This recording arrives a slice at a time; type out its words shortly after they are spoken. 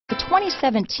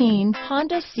2017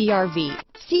 Honda CR-V.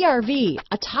 CR-V,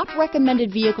 a top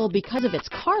recommended vehicle because of its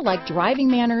car-like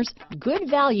driving manners, good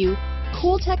value,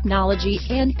 cool technology,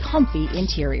 and comfy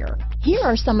interior. Here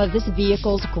are some of this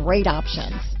vehicle's great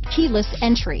options: keyless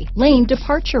entry, lane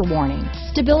departure warning,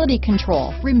 stability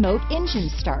control, remote engine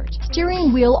start,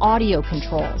 steering wheel audio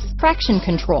controls, traction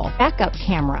control, backup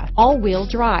camera, all-wheel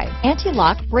drive,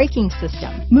 anti-lock braking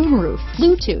system, moonroof,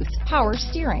 Bluetooth, power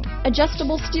steering,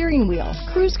 adjustable steering wheel,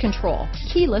 cruise control,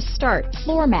 keyless start,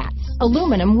 floor mats,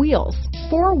 aluminum wheels,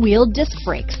 four-wheel disc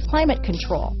brakes, climate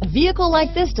control. A vehicle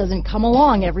like this doesn't come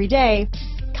along every day.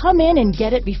 Come in and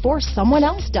get it before someone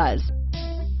else does.